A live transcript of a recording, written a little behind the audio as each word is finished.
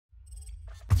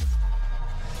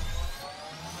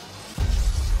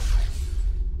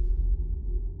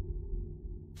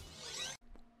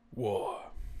War.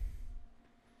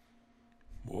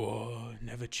 War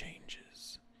never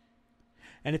changes.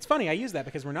 And it's funny, I use that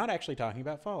because we're not actually talking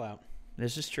about Fallout.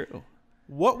 This is true.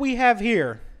 What we have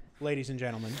here, ladies and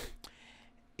gentlemen,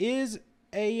 is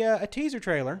a teaser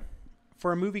trailer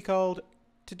for a movie called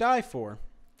To Die For.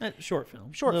 Short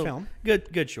film. Short film.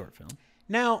 Good short film.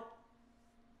 Now,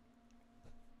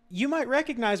 you might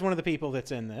recognize one of the people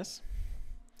that's in this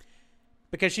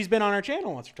because she's been on our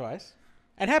channel once or twice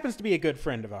and happens to be a good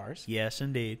friend of ours. Yes,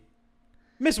 indeed.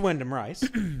 Miss Wyndham Rice.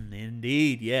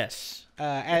 Indeed, yes.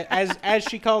 As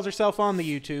she calls herself on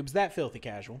the YouTubes, that filthy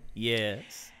casual.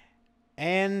 Yes.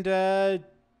 And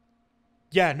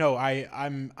yeah, no,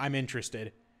 I'm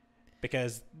interested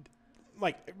because,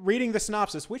 like, reading the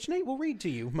synopsis, which Nate will read to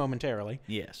you momentarily.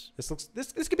 Yes.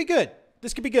 This could be good.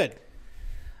 This could be good.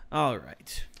 All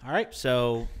right. All right.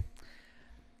 So,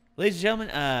 ladies and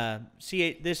gentlemen,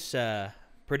 this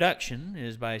production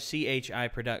is by CHI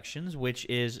Productions, which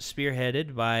is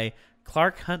spearheaded by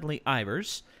Clark Huntley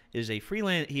Ivers. He is a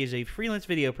freelance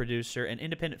video producer and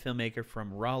independent filmmaker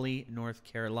from Raleigh, North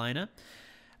Carolina.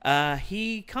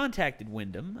 He contacted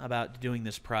Wyndham about doing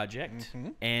this project,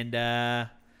 and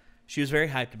she was very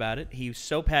hyped about it. He was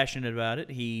so passionate about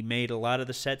it. He made a lot of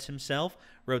the sets himself,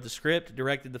 wrote the script,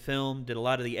 directed the film, did a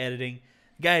lot of the editing.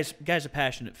 Guy's a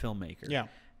passionate filmmaker. Yeah.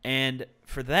 And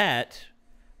for that,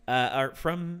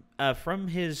 from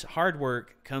his hard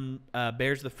work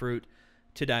bears the fruit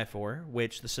To Die For,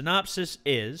 which the synopsis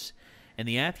is: in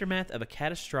the aftermath of a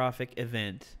catastrophic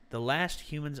event, the last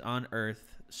humans on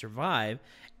Earth survive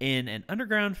in an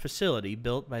underground facility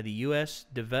built by the U.S.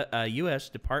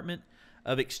 Department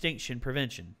of Extinction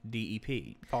Prevention,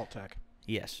 DEP. Fault Tech.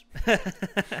 Yes.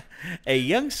 A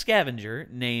young scavenger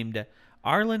named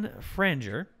Arlen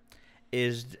Franger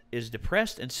is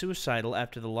depressed and suicidal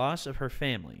after the loss of her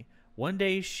family. One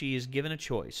day she is given a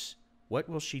choice. What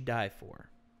will she die for?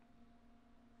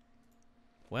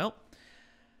 Well,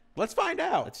 let's find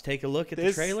out. Let's take a look at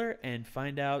the trailer and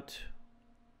find out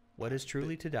what is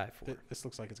truly to die for. This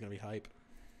looks like it's going to be hype.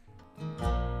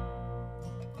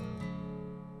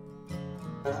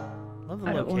 Love the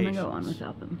I don't want to locations. go on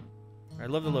without them. I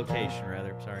love the location,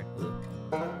 rather. Sorry.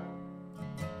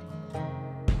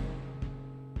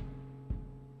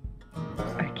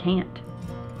 I can't.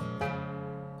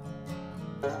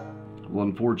 Well,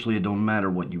 unfortunately, it don't matter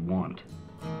what you want.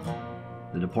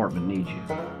 The department needs you.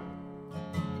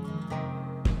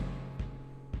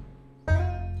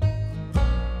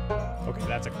 Okay,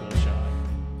 that's a cool shot.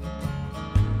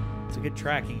 It's a good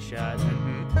tracking shot.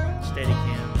 Steady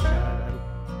cam shot.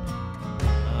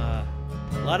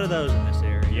 A lot of those in this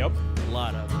area. Yep. A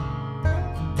lot of them.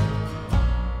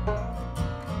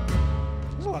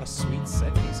 There's a lot of sweet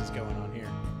set pieces going on here.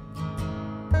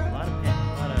 A lot of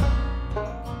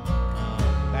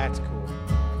that's cool.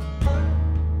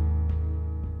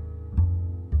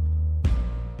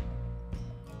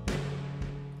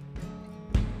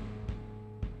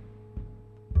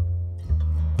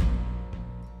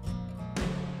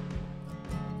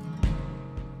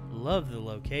 love the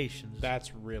locations.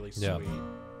 That's really sweet. Yeah.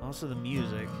 Also the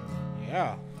music.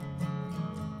 Yeah.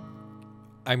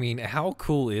 I mean, how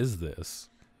cool is this?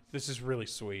 This is really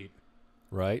sweet.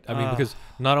 Right? I mean, because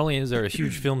not only is there a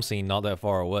huge film scene not that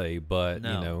far away, but, you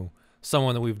know,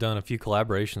 someone that we've done a few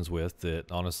collaborations with that,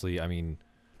 honestly, I mean,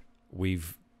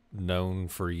 we've known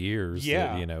for years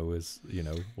that, you know, is, you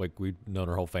know, like we've known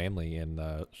her whole family, and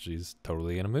she's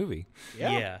totally in a movie.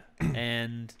 Yeah.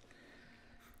 And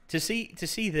to see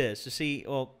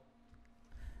well,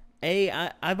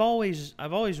 I've always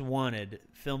wanted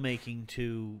filmmaking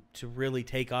to really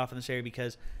take off in this area,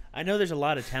 because I know there's a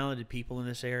lot of talented people in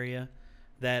this area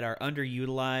that are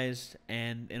underutilized,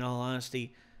 and in all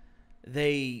honesty,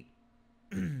 they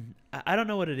I don't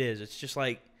know what it is. It's just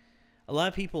like a lot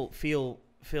of people feel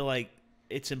like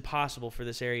it's impossible for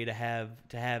this area to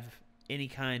have any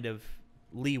kind of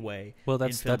leeway. Well,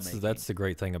 that's the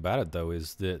great thing about it, though,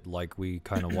 is that, like we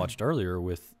kind of watched earlier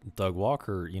with Doug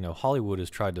Walker, you know, Hollywood has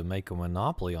tried to make a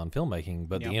monopoly on filmmaking,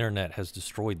 but the internet has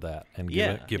destroyed that and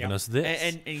given us this.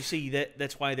 And you see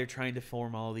that's why they're trying to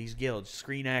form all these guilds: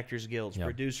 Screen Actors Guilds,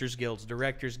 Producers Guilds,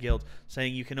 Directors Guilds,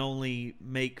 saying you can only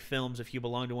make films if you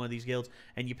belong to one of these guilds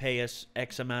and you pay us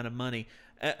X amount of money.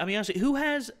 I mean, honestly, who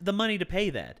has the money to pay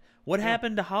that? What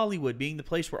happened to Hollywood being the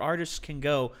place where artists can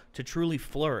go to truly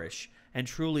flourish and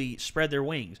truly spread their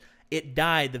wings? It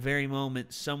died the very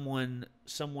moment someone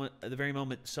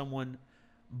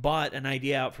bought an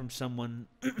idea out from someone,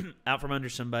 out from under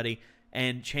somebody,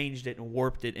 and changed it and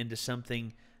warped it into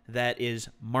something that is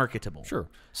marketable. Sure.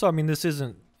 So I mean, this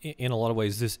isn't in a lot of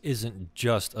ways, this isn't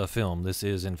just a film. This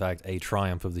is, in fact, a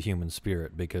triumph of the human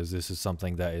spirit, because this is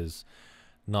something that is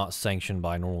not sanctioned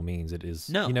by normal means. It is,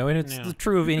 No. and it's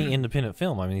true of any independent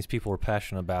film. I mean, these people are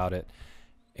passionate about it,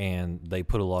 and they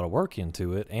put a lot of work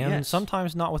into it, and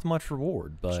sometimes not with much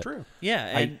reward. But It's true.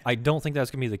 Yeah, I don't think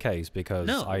that's going to be the case, because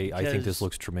I think because this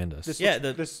looks tremendous.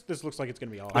 This looks like it's going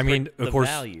to be awesome. I mean, the of course,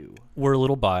 value. we're a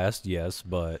little biased, yes,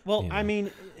 but Well, you know. I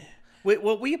mean,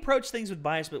 we approach things with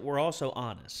bias, but we're also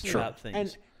honest about things.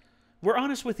 And we're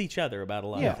honest with each other about a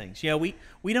lot of things. You know,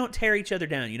 we don't tear each other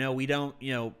down. You know, we don't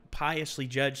piously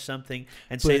judge something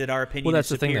and say that our opinion. Well, that's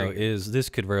is the thing, superior. though, is this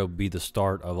could very well be the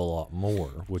start of a lot more,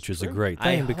 which is a great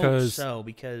I thing, because hope so,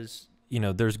 because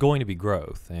there's going to be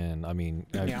growth, and I mean,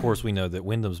 of course, we know that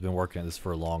Wyndham's been working at this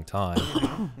for a long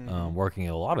time, working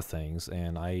at a lot of things,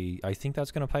 and I think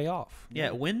that's going to pay off.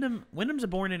 Yeah, Wyndham's a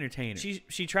born entertainer.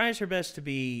 She tries her best to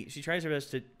be. She tries her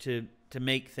best to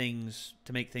make things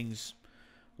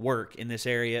work in this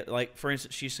area. Like, for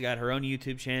instance, she's got her own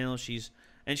YouTube channel. She's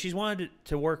wanted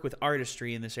to work with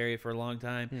artistry in this area for a long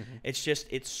time.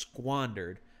 Mm-hmm. It's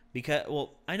squandered because,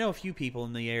 well, I know a few people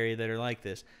in the area that are like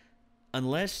this.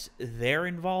 Unless they're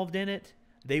involved in it,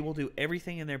 they will do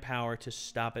everything in their power to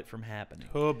stop it from happening.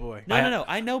 oh boy, No.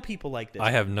 I know people like this.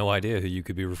 I have no idea who you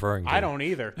could be referring to. I don't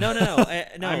either. No. No.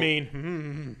 I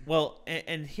mean, well,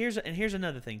 and here's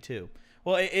another thing too.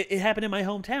 Well, it happened in my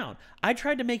hometown. I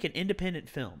tried to make an independent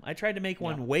film. I tried to make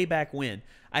one way back when.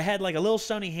 I had like a little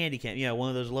Sony Handycam, one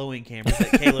of those low-end cameras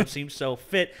that Caleb seems so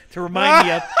fit to remind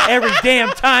me of every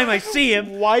damn time I see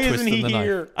him. why isn't he Twisting the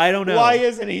here? knife. I don't know. Why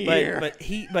isn't he here?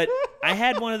 But I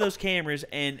had one of those cameras,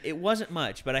 and it wasn't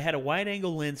much, but I had a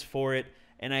wide-angle lens for it,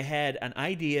 and I had an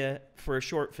idea for a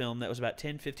short film that was about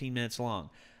 10, 15 minutes long.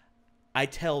 I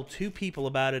tell two people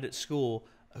about it at school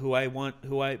who I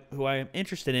am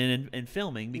interested in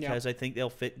filming, because I think they'll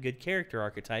fit good character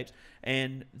archetypes,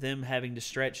 and them having to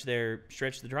stretch the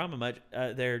drama much,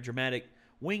 their dramatic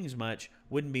wings much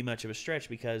wouldn't be much of a stretch,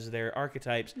 because their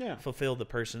archetypes fulfill the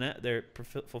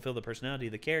personality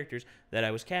of the characters that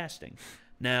I was casting.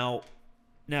 Now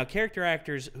character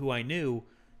actors who I knew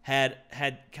had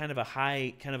kind of a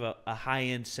high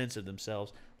end sense of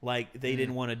themselves, like they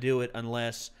didn't want to do it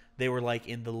unless they were like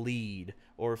in the lead,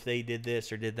 or if they did this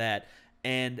or did that.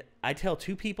 And I tell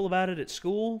two people about it at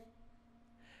school,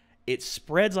 it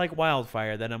spreads like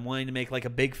wildfire that I'm wanting to make like a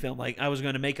big film. Like I was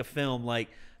going to make a film like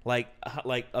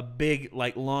a big,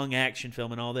 like long action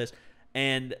film and all this.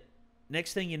 And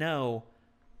next thing you know,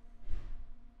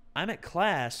 I'm at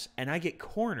class and I get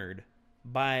cornered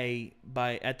by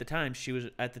at the time she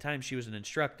was an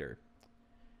instructor.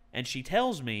 And she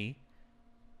tells me,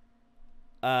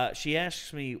 she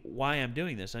asks me why I'm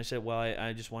doing this. And I said, well,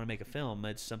 I just want to make a film.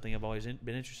 It's something I've always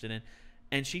been interested in.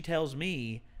 And she tells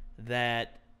me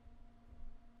that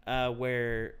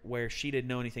where she didn't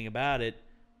know anything about it,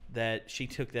 that she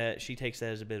takes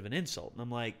that as a bit of an insult. And I'm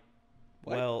like,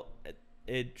 what? Well,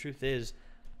 truth is,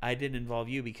 I didn't involve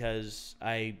you because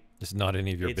it's not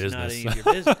any of your business. It's not any of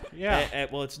your business. Yeah.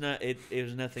 Well, it's not. It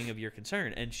was nothing of your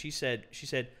concern. And she said,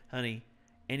 honey,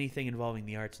 anything involving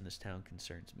the arts in this town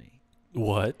concerns me.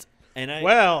 What? And I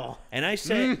I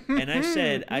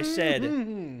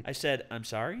said, I'm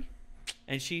sorry.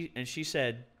 And she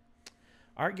said,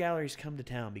 art galleries come to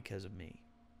town because of me.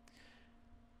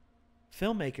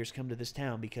 Filmmakers come to this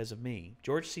town because of me.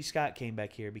 George C. Scott came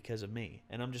back here because of me.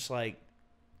 And I'm just like,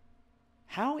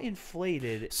 how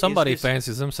inflated Somebody is this,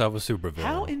 fancies himself a supervillain.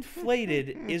 how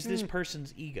inflated is this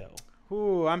person's ego?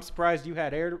 Ooh, I'm surprised you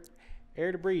had air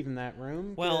to breathe in that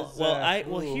room. Well,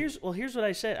 here's what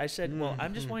I said. I said, well,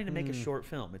 I'm just wanting to make a short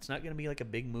film. It's not going to be like a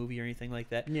big movie or anything like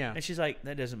that. Yeah. And she's like,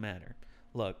 that doesn't matter.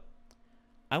 Look,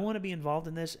 I want to be involved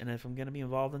in this, and if I'm going to be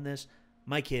involved in this,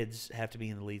 my kids have to be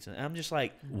in the leads. And I'm just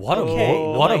like, What a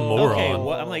okay, what a like, moron.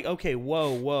 Okay, I'm like, okay,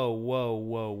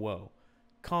 whoa,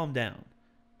 calm down.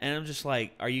 And I'm just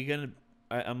like, are you gonna?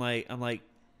 I'm like,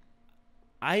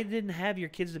 I didn't have your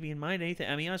kids to be in mind anything.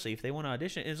 I mean, honestly, if they want to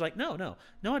audition, it's like, no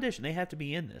audition. They have to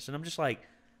be in this. And I'm just like,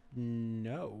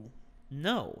 no,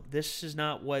 this is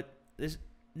not what this.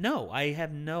 No, I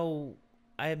have no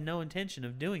intention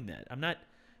of doing that. I'm not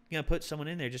gonna put someone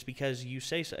in there just because you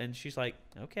say so. And she's like,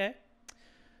 okay,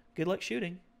 good luck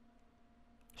shooting.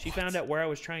 She found out where I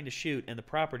was trying to shoot, and the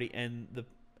property and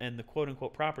the quote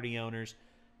unquote property owners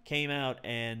came out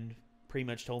and pretty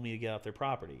much told me to get off their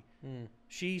property.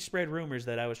 She spread rumors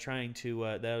that I was trying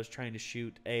to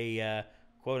shoot a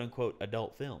quote unquote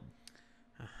adult film.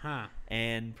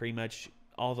 And pretty much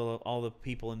all the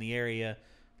people in the area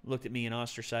looked at me and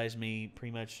ostracized me.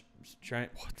 Pretty much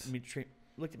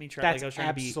looked at me like I was trying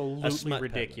to be a smut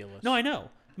ridiculous. peddler. No, I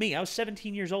know. I was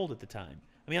 17 years old at the time.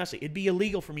 mean, honestly, it'd be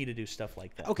illegal for me to do stuff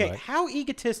like that. Okay, Right. how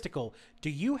egotistical do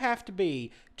you have to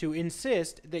be to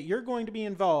insist that you're going to be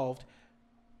involved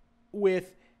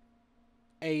with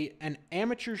an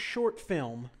amateur short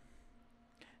film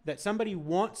that somebody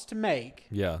wants to make?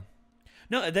 Yeah.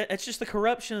 No, that's just the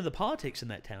corruption of the politics in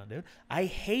that town, dude.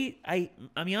 I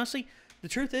mean, honestly, the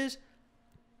truth is,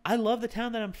 I love the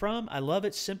town that I'm from. I love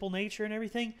its simple nature and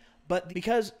everything. But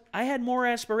because I had more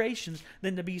aspirations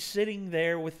than to be sitting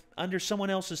there under someone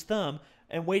else's thumb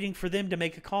and waiting for them to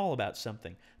make a call about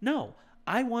something. No,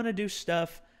 I want to do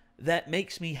stuff that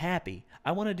makes me happy.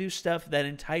 I want to do stuff that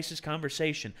entices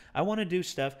conversation. I want to do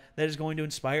stuff that is going to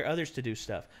inspire others to do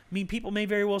stuff. I mean, people may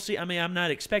very well see, I mean, I'm not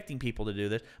expecting people to do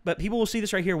this, but people will see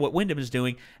this right here, what Wyndham is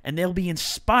doing, and they'll be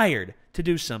inspired to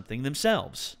do something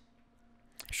themselves.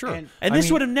 Sure. And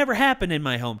this would have never happened in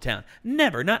my hometown.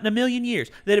 Never. Not in a million years.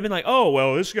 They'd have been like, oh,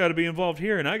 well, this got to be involved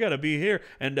here, and I got to be here,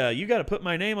 and you got to put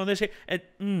my name on this here. And,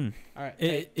 All right,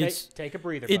 It's- take a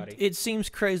breather, buddy. It seems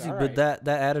crazy, all but right.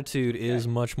 that attitude is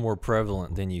much more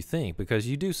prevalent than you think, because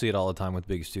you do see it all the time with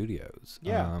big studios.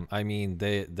 Yeah. I mean,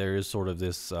 there is sort of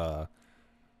this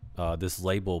this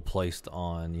label placed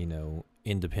on,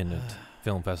 independent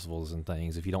film festivals and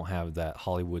things. If you don't have that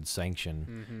Hollywood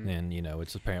sanction, then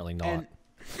it's apparently not. And-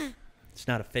 it's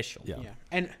not official. Yeah. Yeah.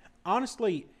 And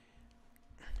honestly,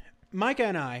 Micah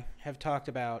and I have talked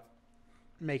about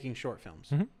making short films.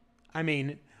 Mhm. I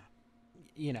mean,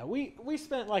 we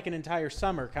spent like an entire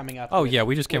summer coming up. Oh with, yeah,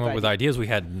 we just came up with ideas. ideas. We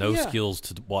had no Yeah. skills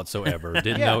whatsoever.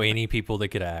 Didn't Yeah. know any people that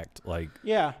could act. Like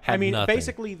Yeah, I had mean, nothing.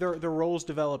 basically the roles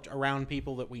developed around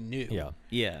people that we knew. yeah,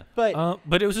 Yeah.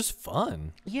 But it was just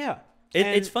fun. yeah,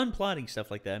 It's And- fun plotting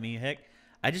stuff like that. I mean, heck,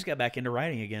 I just got back into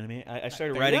writing again. I mean, I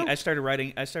started There you writing. go. I started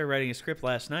writing a script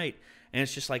last night, and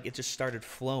it's just like it just started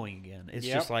flowing again. It's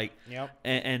Yep. just like, Yep.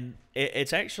 and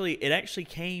it actually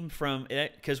came from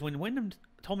because when Wyndham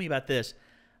told me about this,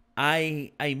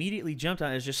 I immediately jumped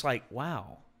on it. It's just like,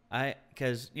 wow.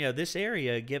 Because this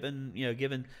area, given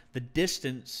the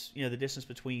distance, the distance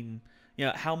between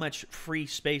how much free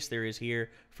space there is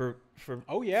here for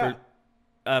Oh, yeah.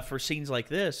 for scenes like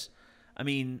this. I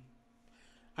mean,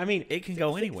 it can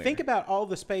go anywhere. Think about all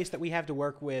the space that we have to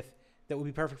work with that would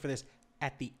be perfect for this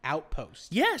at the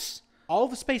outpost. yes. All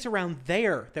the space around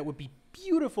there that would be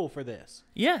beautiful for this.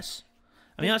 Yes.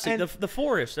 I mean, honestly, And- the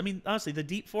forest. I mean, honestly, the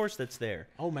deep forest that's there.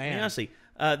 Oh, I man. mean, honestly,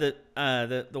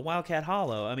 the Wildcat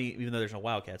Hollow. I mean, even though there's no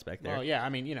wildcats back there. Well, yeah, I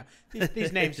mean,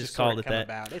 these names Just just sort called of it come that.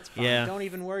 about. It's fine. Yeah. Don't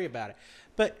even worry about it.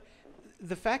 But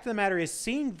the fact of the matter is,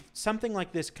 seeing something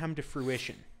like this come to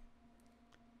fruition,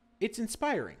 it's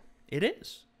inspiring. It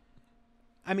is.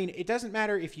 I mean, it doesn't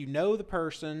matter if you know the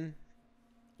person,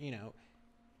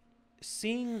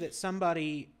 seeing that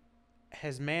somebody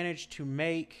has managed to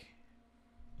make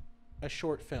a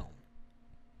short film,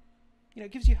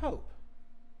 it gives you hope.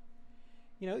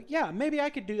 Yeah, maybe I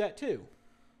could do that too.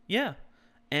 Yeah.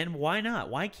 And why not?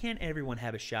 Why can't everyone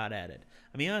have a shot at it?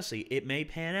 I mean, honestly, it may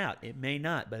pan out, it may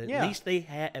not, but Yeah.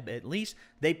 at least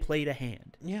they played a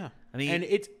hand. Yeah. I mean- and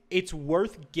it's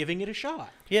worth giving it a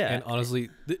shot. Yeah. And honestly,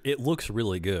 it looks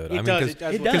really good. It does. It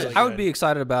does It look does. really I would good. be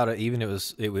excited about it, even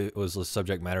if it was a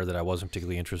subject matter that I wasn't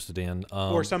particularly interested in.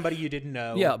 Or somebody you didn't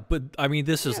know. Yeah, but I mean,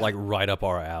 this is Yeah. like right up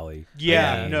our alley.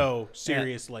 Yeah. I mean, No.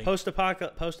 Seriously.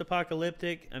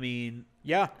 Post-apocalyptic. I mean,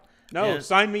 Yeah. No. Yeah.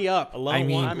 Sign me up. a lone, I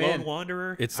mean- I'm lone in.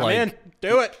 wanderer. It's I'm like in.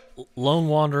 Do it. lone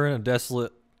wanderer in a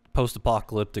desolate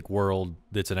post-apocalyptic world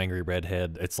that's an angry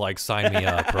redhead. It's like sign me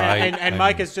up, right? And I mean,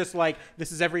 Mike is just like,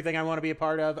 this is everything I want to be a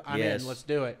part of. I'm Yes. in. Let's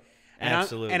do it. And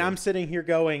Absolutely. I'm sitting here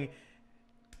going,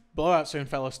 blow out soon,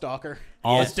 fellow stalker.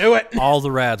 all, Let's do it. all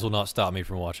the rads will not stop me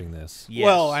from watching this. Yes.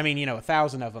 Well, I mean,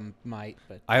 1,000 of them might,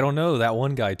 but I don't know. That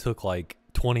one guy took like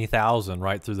 20,000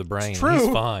 right through the brain. true. He's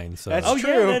fine. So That's oh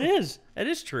true. yeah, that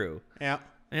is true. yeah.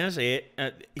 And honestly,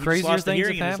 he Crazier just lost the things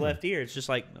hearing have in his happened. left ear. It's just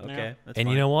like, okay, Yeah. that's and fine.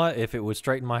 you know what? If it would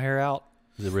straighten my hair out,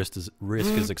 the risk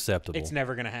is acceptable. It's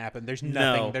never going to happen. There's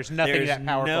nothing. No, There's nothing that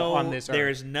powerful on this earth. There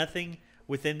is nothing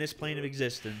within this plane of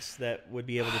existence that would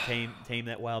be able to tame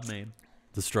that wild man.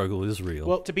 The struggle is real.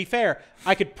 Well, to be fair,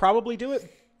 I could probably do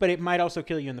it, but it might also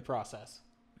kill you in the process.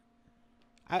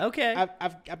 Okay.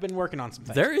 I've been working on some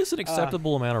things. there is an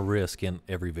acceptable amount of risk in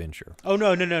every venture. Oh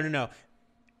no.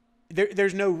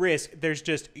 There's no risk. There's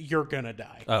just you're gonna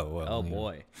die. Oh well. Oh you know.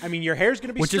 boy. I mean, your hair's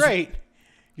gonna be Which is- straight.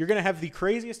 You're gonna have the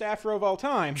craziest afro of all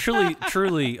time. Truly,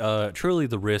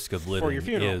 the risk of living your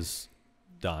funeral. is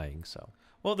dying. So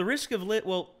Well, the risk of lit.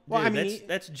 Well, Well, dude, I mean,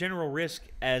 that's general risk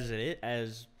as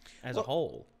a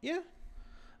whole. Yeah.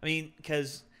 I mean,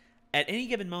 because at any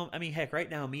given moment, I mean, heck, right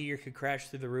now a meteor could crash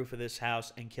through the roof of this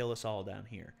house and kill us all down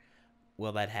here.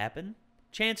 Will that happen?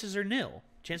 Chances are nil.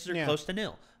 Chances are Yeah. close to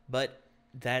nil. But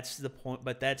that's the point.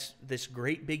 But that's this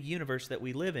great big universe that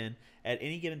we live in. At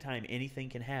any given time, anything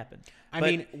can happen. I But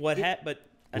mean, But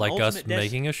an Like us ultimate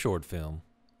making a short film.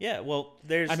 Yeah, well,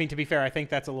 there's. I mean, to be fair, I think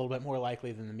that's a little bit more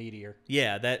likely than the meteor.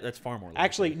 yeah, that's far more. Likely.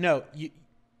 Actually, no.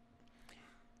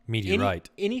 Meteorite.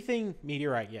 Anything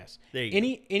meteorite? Yes. There you go.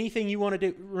 Anything you want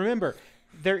to do. Remember,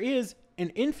 there is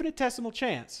an infinitesimal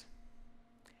chance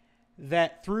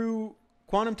that through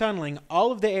quantum tunneling,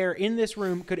 all of the air in this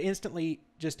room could instantly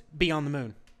just be on the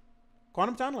moon.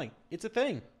 Quantum tunneling, it's a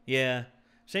thing. Yeah.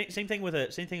 Same thing with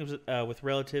with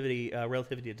relativity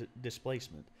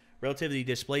displacement. Relativity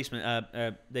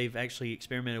displacement. They've actually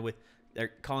experimented with.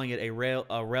 They're calling it a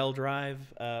rail drive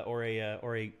or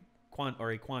a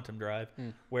quantum drive,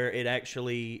 where it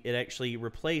actually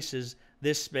replaces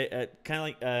this kind of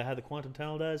like how the quantum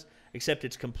tunnel does, except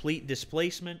it's complete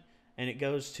displacement, and it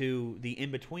goes to the in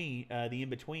between of the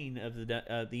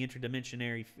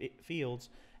interdimensionary fields,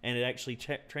 and it actually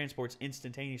transports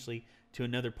instantaneously to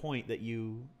another point that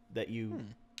you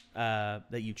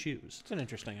choose. It's an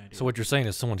interesting idea. So what you're saying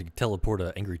is someone could teleport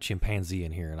an angry chimpanzee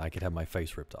in here, and I could have my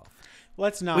face ripped off.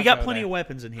 Let's not. We got go plenty there. of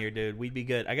weapons in here, dude. We'd be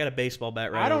good. I got a baseball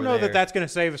bat right I don't over know there. that that's going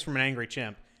to save us from an angry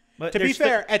chimp. But to be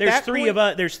fair, at there's that three point, of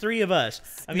us. There's three of us.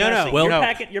 I mean, No, no. honestly, Well,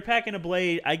 you're packing a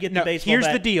blade. I get No, the baseball here's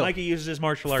bat. the deal. Mikey uses his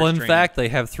martial arts Fun training. fact, they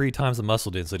have 3 times the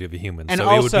muscle density of a human, And so it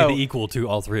also- would be equal to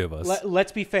all 3 of us.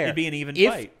 let's be fair. It'd be an even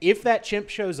if, fight. If that chimp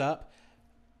shows up,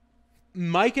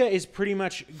 Micah is pretty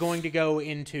much going to go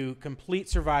into complete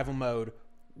survival mode.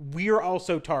 We're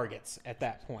also targets at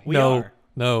that point.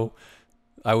 No,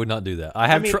 I would not do that. I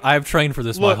have mean, I have trained for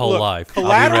this my whole life. I'll be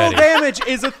Collateral ready. damage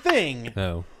is a thing.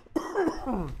 No.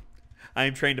 I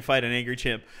am trained to fight an angry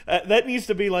chimp. That needs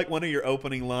to be like one of your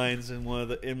opening lines in one of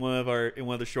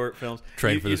the short films.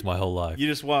 Trained for this my whole life. You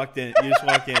just walked in.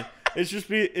 It's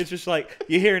just like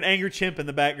you hear an angry chimp in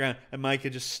the background, and Micah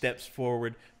just steps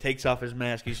forward, takes off his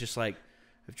mask. He's just like,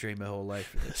 I've trained my whole life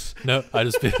for this. No, I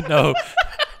just no.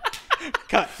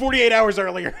 Cut 48 hours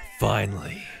earlier.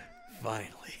 Finally.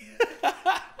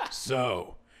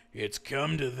 So, it's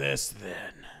come to this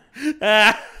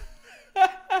then.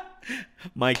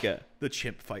 Micah, the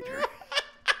chimp fighter.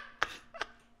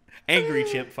 Angry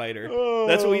chimp fighter.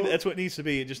 That's what it needs to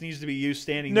be. It just needs to be you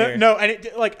standing there. No, and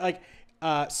it like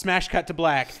smash cut to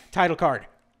black. Title card.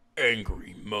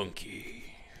 Angry monkey.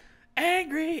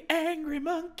 Angry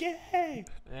monkey.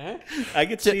 I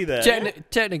could see that.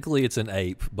 Technically, it's an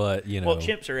ape, but you know. Well,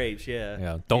 chimps are apes, yeah.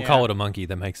 Yeah, don't call it a monkey.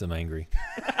 That makes them angry.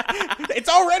 It's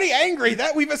already angry.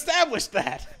 That we've established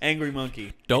that. Angry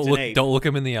monkey. Don't It's an look. ape. Don't look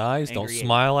him in the eyes. Don't Angry ape.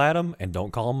 smile at him, and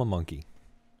don't call him a monkey.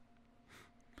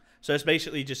 So it's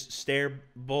basically just stare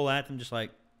bull at them, just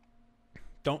like.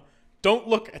 Don't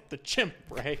look at the chimp,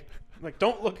 Ray. Like,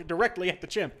 don't look directly at the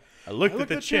chimp. I looked at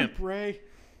the chimp. Ray.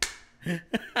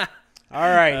 All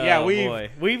right, yeah,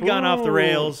 we've gone off the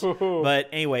rails. But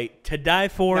anyway, To Die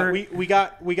For. No, we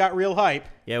got real hype,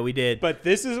 Yeah, we did. but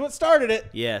this is what started it.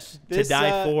 Yes, This, To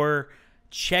Die For.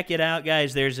 Check it out,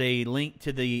 guys. There's a link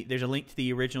to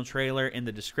the original trailer in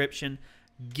the description.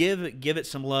 Give it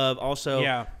some love. Also,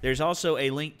 Yeah. there's also a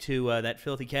link to that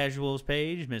Filthy Casuals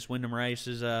page, Miss Wyndham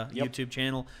Rice's YouTube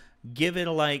channel. Give it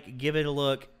a like. Give it a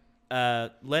look.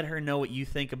 Let her know what you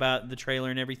think about the trailer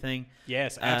and everything.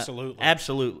 Yes, absolutely.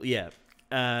 Absolutely, yeah.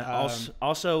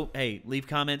 Also, hey, leave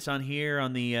comments on here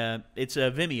on the it's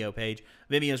a Vimeo page.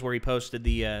 Vimeo is where he posted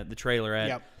the trailer at.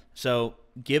 Yep. So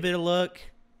give it a look.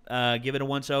 Give it a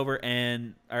once over,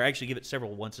 or actually give it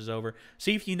several onces over.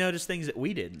 See if you notice things that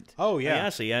we didn't. Oh, yeah.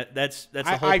 Honestly, that's the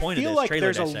whole point of this. I feel like trailer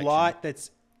there's a dissection. lot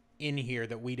that's in here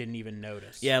that we didn't even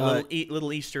notice. Yeah,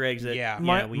 little Easter eggs that. Yeah.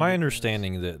 My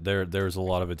understanding that there's a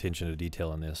lot of attention to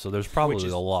detail in this, so there's probably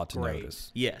is a lot to great.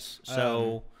 notice. Yes.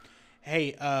 So.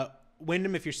 Hey,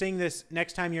 Wyndham, if you're seeing this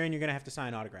next time you're in, you're gonna have to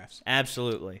sign autographs.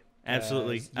 Absolutely.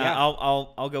 yeah.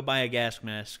 I'll go buy a gas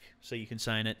mask so you can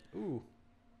sign it. Ooh.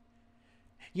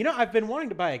 You know, I've been wanting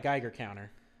to buy a Geiger counter.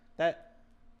 That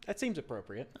seems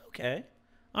appropriate. Okay.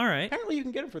 All right. Apparently, you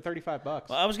can get them for $35. Well,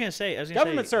 I was gonna say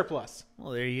Government surplus.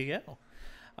 Well, there you go.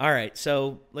 All right,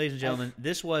 so ladies and gentlemen,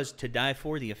 this was To Die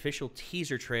For, the official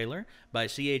teaser trailer by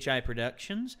CHI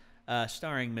Productions,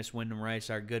 starring Miss Wyndham Rice,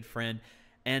 our good friend.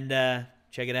 And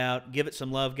check it out. Give it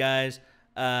some love, guys.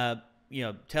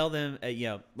 Tell them,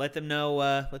 let them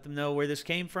know where this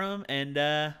came from. And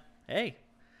hey,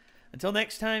 until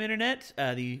next time, Internet.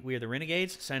 We are the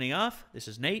Renegades signing off. This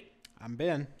is Nate. I'm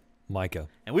Ben. Micah.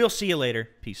 And we'll see you later.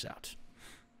 Peace out.